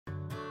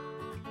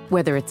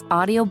Whether it's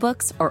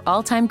audiobooks or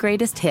all-time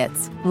greatest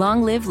hits,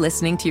 long live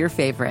listening to your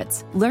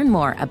favorites. Learn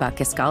more about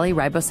Kisqali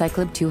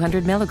Ribociclib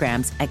 200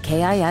 milligrams at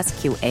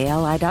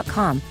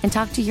KISQALI.com and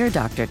talk to your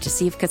doctor to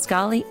see if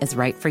Kisqali is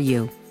right for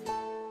you.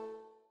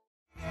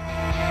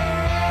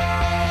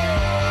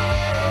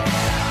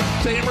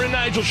 The Hammer and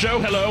Nigel Show.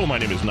 Hello, my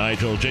name is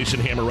Nigel. Jason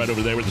Hammer right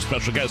over there with a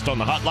special guest on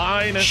the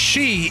hotline.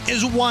 She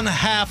is one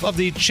half of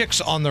the Chicks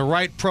on the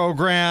Right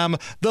program.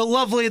 The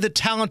lovely, the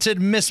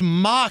talented Miss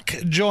Mock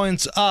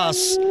joins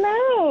us.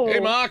 Hello. Hey,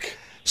 Mock.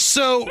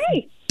 So,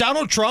 Hey.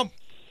 Donald Trump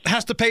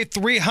has to pay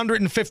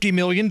 $350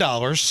 million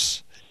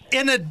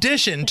in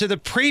addition to the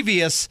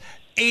previous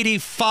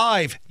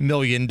 $85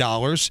 million.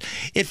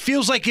 It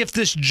feels like if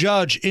this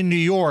judge in New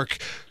York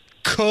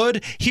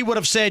he would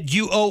have said,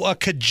 you owe a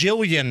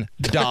cajillion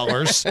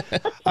dollars.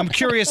 I'm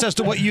curious as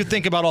to what you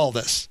think about all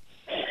this.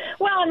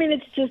 Well, I mean,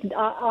 it's just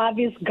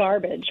obvious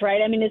garbage,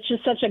 right? I mean, it's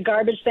just such a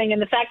garbage thing. And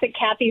the fact that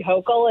Kathy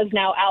Hochul is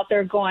now out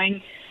there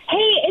going,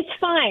 hey, it's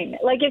fine.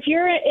 Like, if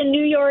you're in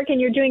New York and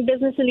you're doing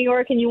business in New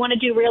York and you want to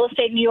do real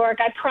estate in New York,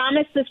 I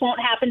promise this won't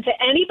happen to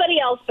anybody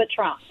else but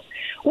Trump.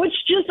 Which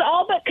just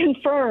all but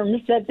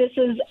confirms that this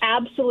is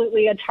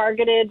absolutely a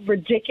targeted,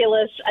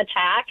 ridiculous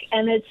attack,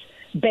 and it's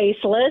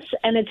baseless,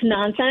 and it's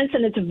nonsense,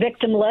 and it's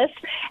victimless,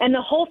 and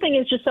the whole thing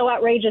is just so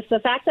outrageous. The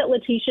fact that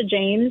Letitia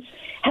James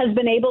has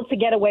been able to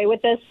get away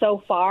with this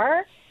so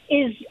far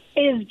is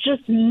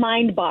just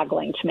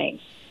mind-boggling to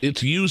me.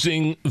 It's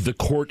using the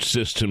court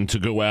system to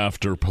go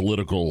after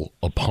political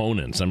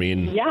opponents. I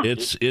mean,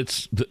 it's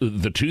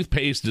the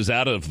toothpaste is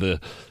out of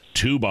the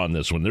tube on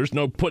this one. There's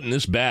no putting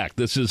this back.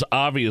 This is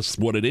obvious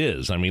what it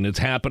is. I mean, it's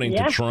happening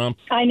to Trump.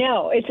 I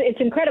know. It's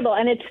incredible.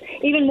 And it's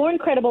even more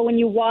incredible when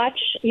you watch,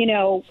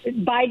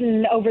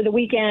 Biden over the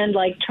weekend,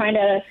 like trying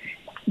to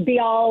be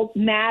all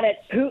mad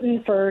at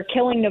Putin for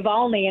killing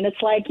Navalny. And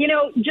it's like,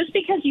 just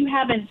because you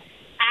haven't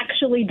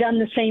actually done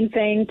the same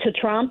thing to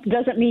Trump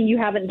doesn't mean you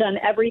haven't done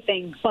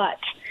everything but.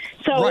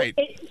 So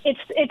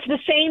it's the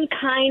same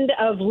kind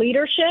of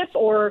leadership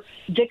or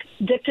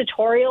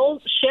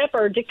dictatorialship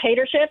or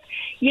dictatorship.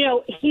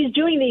 He's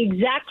doing the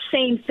exact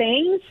same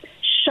things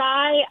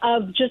shy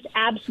of just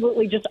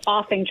absolutely just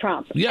offing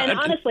Trump. Yeah, and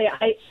honestly,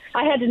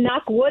 I had to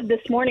knock wood this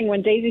morning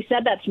when Daisy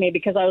said that to me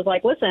because I was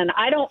like, listen,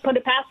 I don't put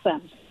it past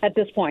them at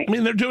this point. I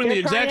mean, they're doing the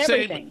exact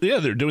same. Yeah,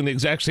 they're doing the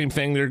exact same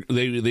thing.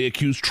 They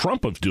accuse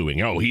Trump of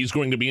doing. Oh, he's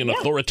going to be an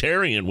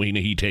authoritarian when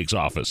he takes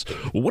office.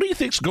 Well, what do you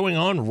think's going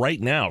on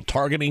right now?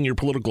 Targeting your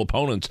political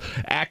opponents,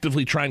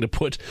 actively trying to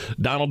put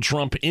Donald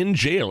Trump in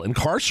jail,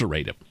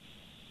 incarcerate him.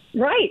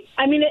 Right.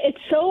 I mean, it's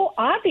so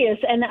obvious,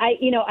 and I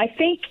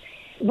think.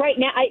 Right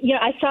now,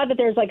 I saw that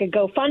there's like a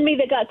GoFundMe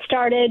that got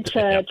started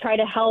to try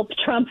to help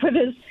Trump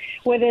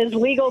with his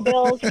legal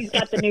bills. He's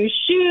got the new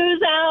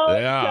shoes out.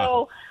 Yeah.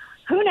 So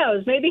who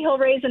knows? Maybe he'll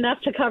raise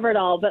enough to cover it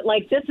all. But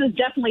this is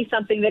definitely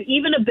something that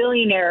even a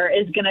billionaire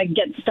is going to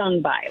get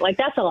stung by.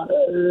 That's a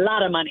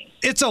lot of money.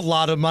 It's a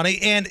lot of money,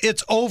 and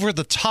it's over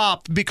the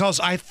top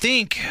because I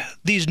think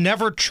these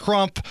never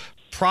Trump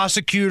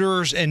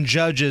prosecutors and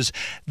judges,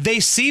 they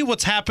see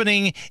what's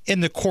happening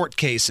in the court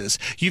cases.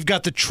 You've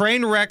got the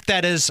train wreck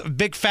that is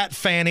Big Fat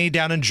Fanny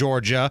down in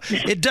Georgia.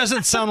 It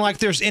doesn't sound like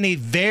there's any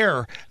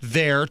there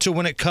to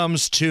when it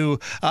comes to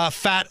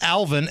Fat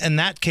Alvin in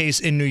that case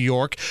in New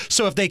York.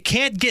 So if they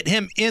can't get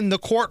him in the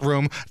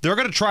courtroom, they're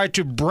going to try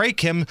to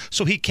break him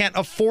so he can't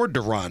afford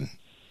to run.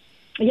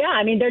 Yeah,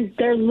 I mean,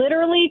 they're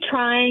literally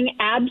trying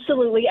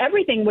absolutely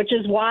everything, which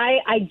is why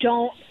I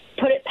don't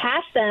put it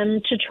past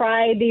them to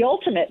try the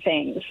ultimate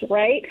things,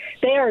 right?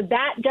 They are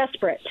that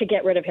desperate to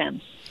get rid of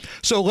him.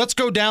 So let's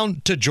go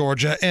down to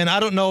Georgia. And I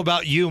don't know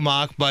about you,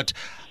 Mock, but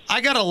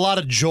I got a lot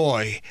of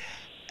joy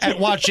at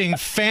watching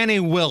Fani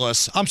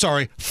Willis. I'm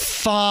sorry,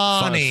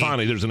 Fani.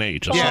 Fani, there's an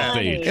H. Yeah,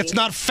 it's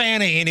not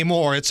Fanny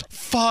anymore. It's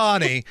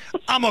Fani.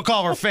 I'm going to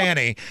call her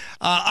Fanny.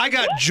 I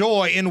got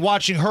joy in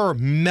watching her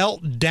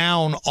melt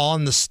down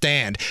on the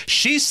stand.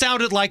 She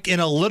sounded like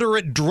an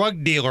illiterate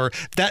drug dealer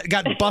that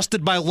got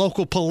busted by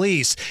local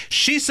police.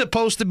 She's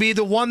supposed to be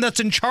the one that's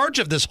in charge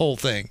of this whole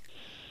thing.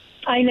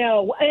 I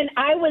know. And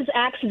I was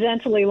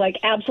accidentally,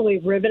 absolutely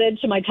riveted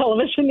to my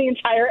television the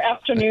entire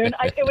afternoon.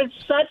 It was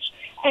such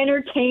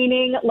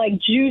entertaining,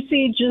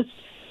 juicy, just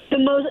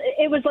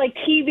it was like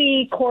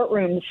TV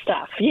courtroom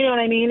stuff. You know what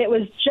I mean? It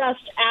was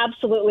just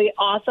absolutely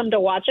awesome to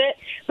watch it.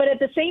 But at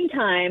the same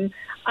time,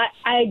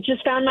 I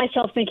just found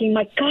myself thinking,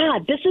 my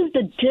God, this is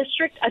the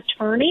district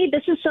attorney.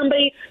 This is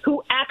somebody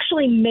who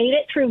actually made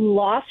it through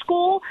law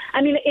school.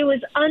 I mean, it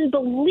was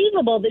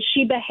unbelievable that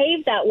she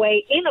behaved that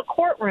way in a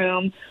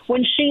courtroom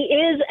when she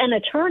is an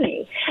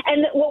attorney.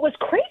 And what was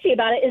crazy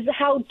about it is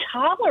how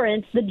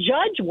tolerant the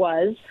judge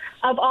was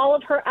of all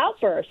of her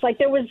outbursts.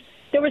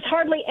 There was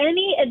hardly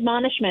any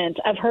admonishment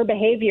of her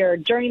behavior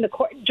during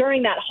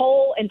that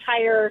whole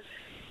entire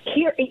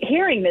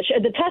hearing,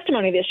 the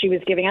testimony that she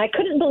was giving. I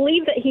couldn't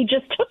believe that he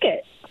just took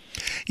it.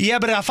 Yeah,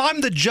 but if I'm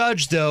the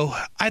judge, though,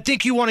 I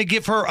think you want to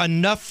give her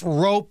enough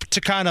rope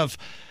to kind of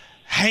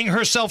hang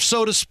herself,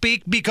 so to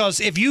speak? Because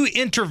if you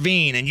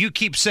intervene and you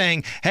keep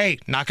saying, hey,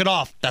 knock it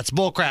off, that's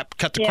bullcrap,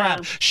 cut the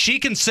crap, she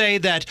can say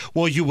that,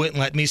 well, you wouldn't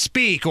let me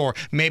speak, or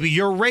maybe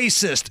you're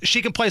racist.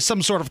 She can play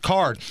some sort of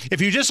card.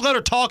 If you just let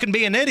her talk and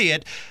be an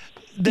idiot,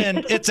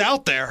 then it's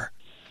out there.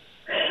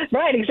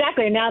 Right,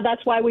 exactly. And now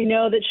that's why we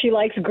know that she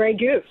likes Grey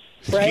Goose,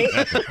 right?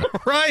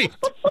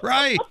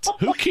 Right.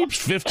 Who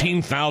keeps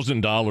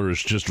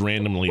 $15,000 just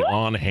randomly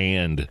on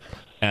hand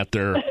at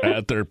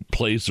their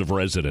place of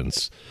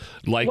residence?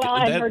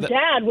 Her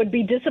dad would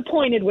be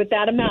disappointed with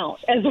that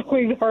amount, as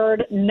we've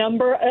heard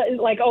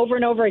over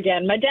and over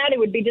again. My daddy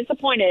would be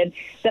disappointed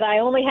that I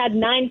only had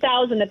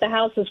 $9,000 at the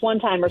house this one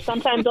time, or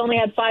sometimes only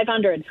had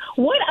 $500.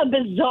 What a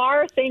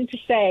bizarre thing to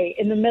say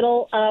in the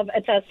middle of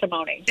a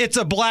testimony. It's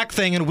a black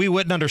thing, and we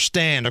wouldn't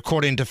understand,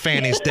 according to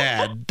Fanny's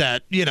dad,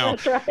 that,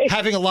 That's right.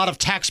 having a lot of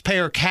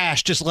taxpayer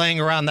cash just laying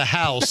around the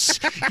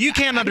house, you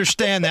can't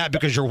understand that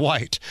because you're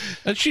white.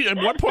 And at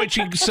one point,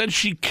 she said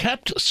she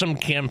kept some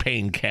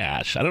campaign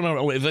cash. I don't know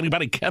if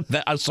anybody kept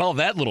that. I saw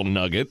that little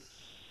nugget.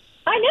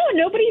 I know.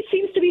 Nobody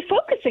seems to be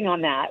focusing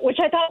on that, which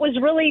I thought was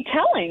really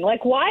telling.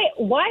 Like, why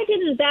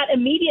didn't that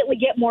immediately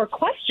get more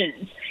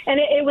questions? And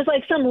it was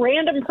like some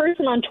random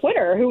person on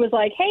Twitter who was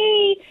like,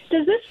 hey,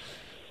 this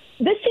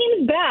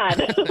seems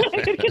bad.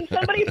 Can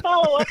somebody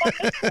follow up on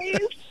this,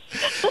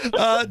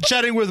 please?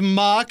 Chatting with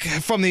Mock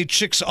from the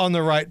Chicks on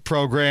the Right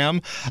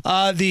program.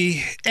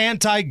 The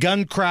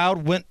anti-gun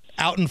crowd went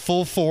out in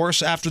full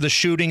force after the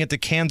shooting at the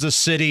Kansas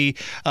City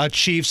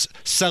Chiefs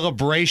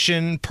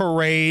celebration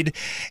parade.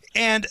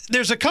 And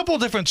there's a couple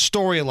different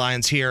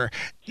storylines here.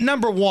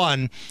 Number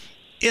one,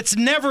 it's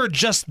never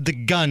just the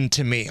gun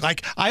to me.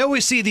 Like, I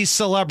always see these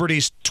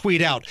celebrities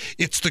tweet out,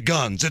 it's the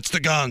guns, it's the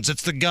guns,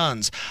 it's the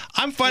guns.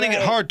 I'm finding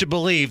it hard to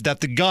believe that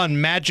the gun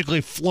magically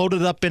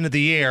floated up into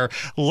the air,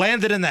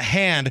 landed in the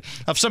hand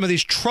of some of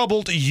these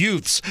troubled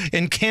youths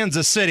in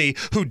Kansas City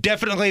who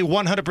definitely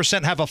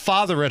 100% have a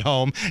father at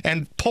home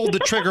and pulled the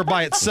trigger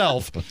by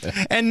itself.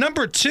 And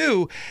number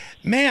two,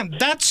 man,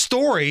 that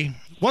story,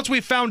 once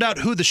we found out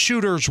who the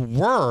shooters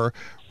were,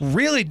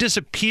 really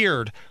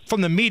disappeared from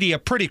the media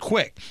pretty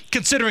quick,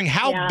 considering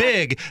how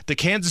big the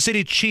Kansas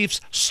City Chiefs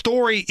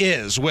story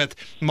is with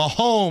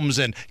Mahomes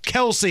and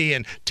Kelsey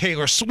and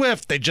Taylor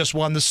Swift. They just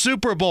won the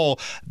Super Bowl.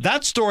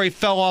 That story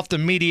fell off the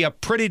media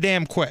pretty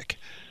damn quick.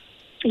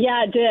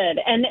 Yeah, it did.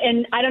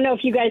 And I don't know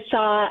if you guys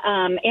saw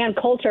Ann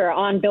Coulter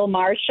on Bill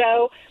Maher's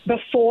show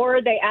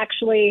before they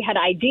actually had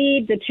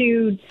ID'd the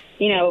two,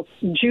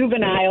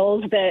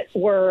 juveniles that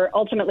were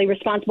ultimately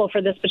responsible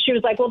for this. But she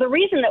was like, well, the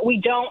reason that we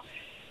don't,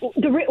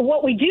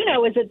 what we do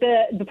know is that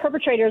the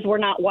perpetrators were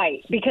not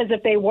white, because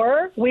if they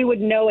were, we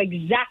would know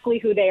exactly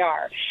who they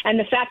are. And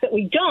the fact that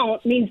we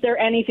don't means they're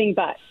anything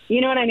but.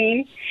 You know what I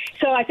mean?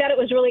 So I thought it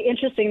was really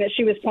interesting that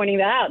she was pointing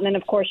that out. And then,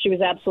 of course, she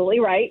was absolutely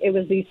right. It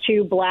was these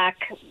two black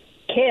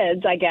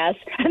kids, I guess.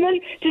 And then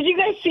did you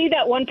guys see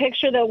that one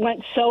picture that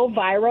went so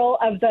viral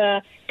of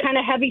the kind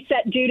of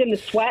heavy-set dude in the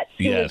sweats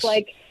who was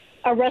like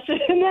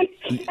arrested? And then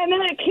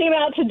it came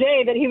out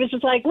today that he was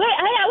just like,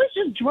 I was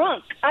just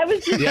drunk. I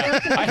was just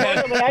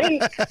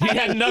He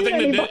had nothing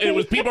to do. It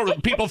was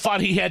people thought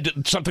he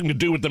had something to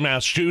do with the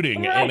mass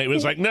shooting, and it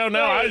was like, no,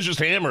 I was just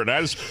hammered. I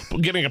was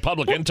getting a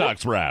public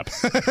intox rap.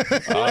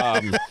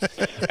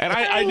 And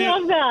I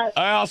love that.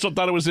 I also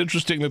thought it was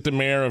interesting that the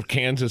mayor of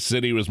Kansas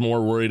City was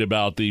more worried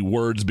about the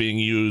words being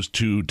used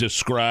to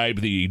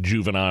describe the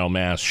juvenile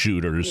mass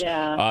shooters.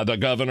 Yeah. The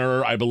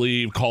governor, I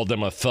believe, called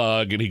them a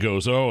thug, and he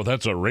goes, "Oh,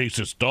 that's a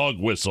racist dog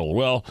whistle."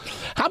 Well,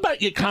 how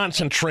about you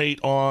concentrate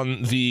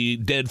on the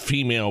dead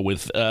female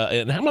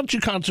and how about you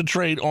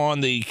concentrate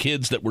on the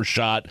kids that were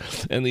shot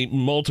and the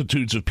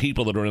multitudes of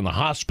people that are in the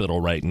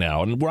hospital right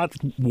now, and not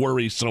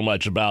worry so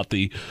much about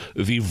the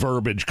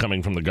verbiage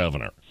coming from the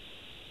governor.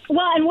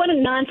 Well, and what a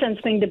nonsense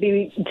thing to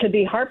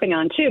be harping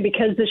on too,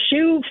 because the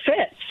shoe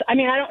fits. I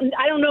mean,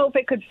 I don't know if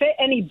it could fit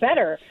any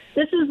better.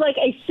 This is like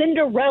a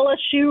Cinderella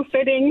shoe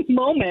fitting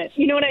moment.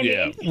 You know what I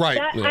mean? Right.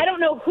 I don't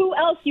know who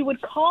else you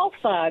would call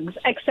thugs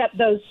except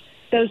those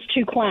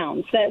two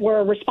clowns that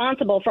were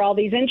responsible for all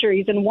these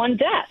injuries and one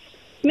death.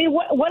 I mean,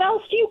 what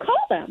else do you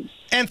call them?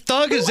 And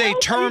thug is a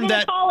term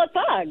that call a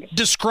thug?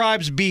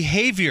 Describes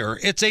behavior.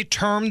 It's a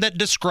term that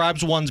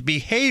describes one's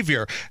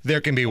behavior.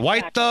 There can be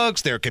white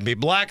thugs, there can be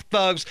black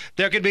thugs,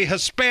 there can be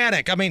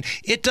Hispanic. I mean,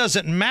 it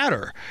doesn't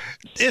matter.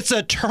 It's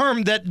a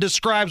term that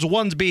describes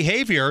one's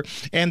behavior,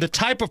 and the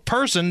type of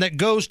person that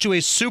goes to a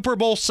Super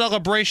Bowl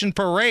celebration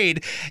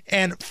parade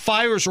and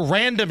fires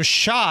random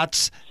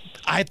shots.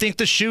 I think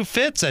the shoe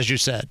fits, as you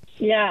said.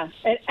 Yeah,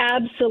 it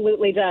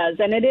absolutely does.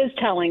 And it is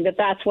telling that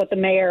that's what the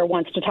mayor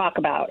wants to talk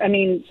about. I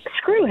mean,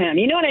 screw him.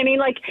 You know what I mean?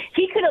 Like,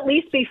 he could at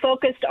least be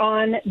focused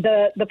on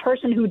the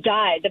person who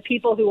died, the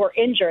people who were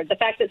injured, the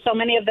fact that so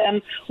many of them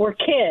were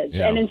kids.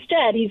 Yeah. And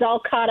instead, he's all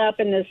caught up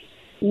in this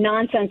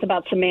nonsense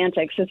about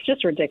semantics. It's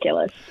just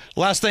ridiculous.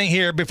 Last thing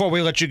here before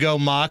we let you go,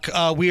 Mock.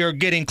 We are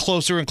getting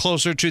closer and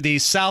closer to the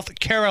South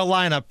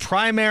Carolina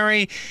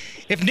primary.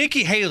 If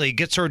Nikki Haley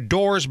gets her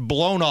doors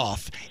blown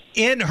off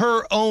in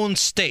her own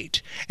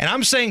state, and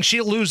I'm saying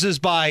she loses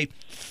by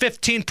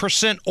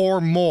 15%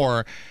 or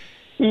more,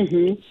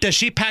 does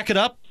she pack it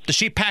up? Does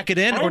she pack it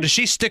in? Or does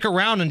she stick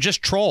around and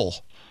just troll?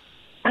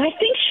 I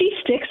think she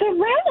sticks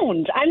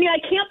around. I mean, I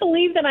can't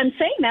believe that I'm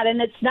saying that,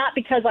 and it's not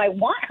because I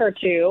want her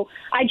to.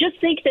 I just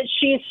think that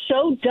she's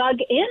so dug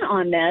in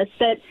on this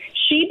that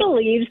she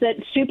believes that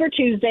Super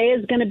Tuesday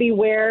is going to be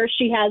where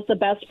she has the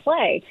best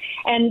play,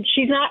 and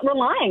she's not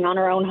relying on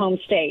her own home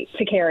state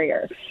to carry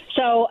her.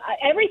 So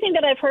everything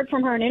that I've heard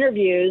from her in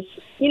interviews,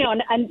 you know,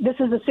 and this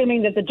is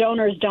assuming that the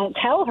donors don't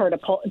tell her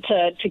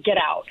to get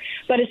out,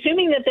 but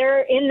assuming that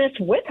they're in this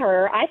with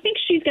her, I think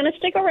she's going to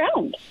stick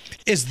around.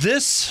 Is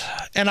this,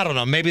 and I don't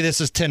know, maybe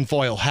this is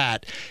tinfoil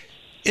hat,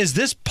 is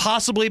this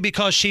possibly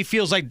because she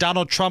feels like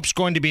Donald Trump's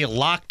going to be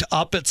locked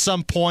up at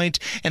some point,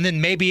 and then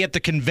maybe at the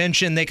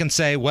convention they can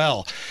say,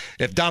 well,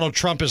 if Donald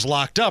Trump is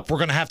locked up, we're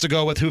going to have to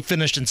go with who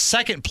finished in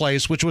second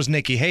place, which was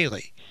Nikki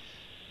Haley?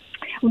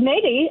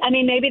 Maybe. I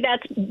mean, maybe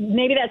that's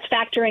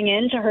factoring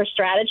into her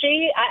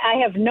strategy.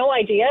 I have no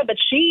idea, but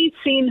she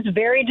seems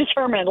very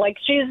determined. Like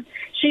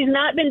she's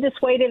not been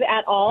dissuaded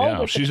at all.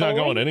 Yeah, she's not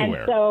going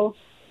anywhere. And so,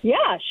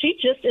 yeah, she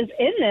just is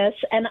in this,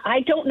 and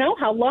I don't know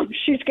how long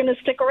she's going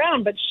to stick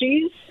around, but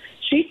she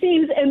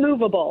seems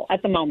immovable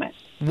at the moment.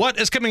 What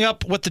is coming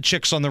up with the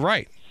chicks on the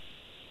right?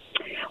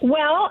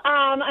 Well,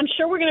 I'm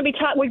sure we're going to be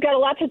we've got a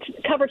lot to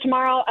cover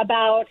tomorrow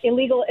about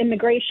illegal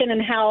immigration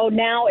and how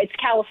now it's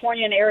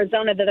California and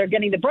Arizona that are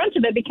getting the brunt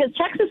of it because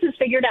Texas has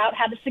figured out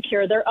how to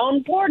secure their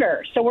own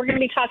border. So we're going to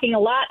be talking a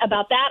lot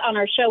about that on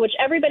our show, which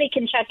everybody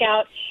can check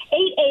out 8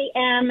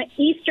 a.m.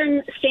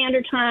 Eastern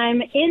Standard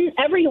Time in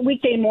every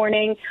weekday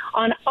morning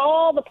on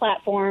all the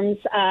platforms,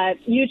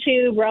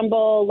 YouTube,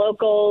 Rumble,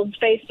 Locals,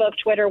 Facebook,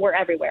 Twitter, we're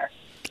everywhere.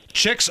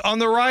 Chicks on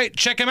the Right.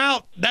 Check him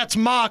out. That's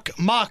Mock.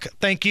 Mock,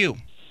 thank you.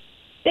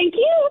 Thank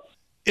you.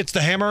 It's the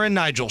Hammer and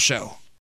Nigel Show.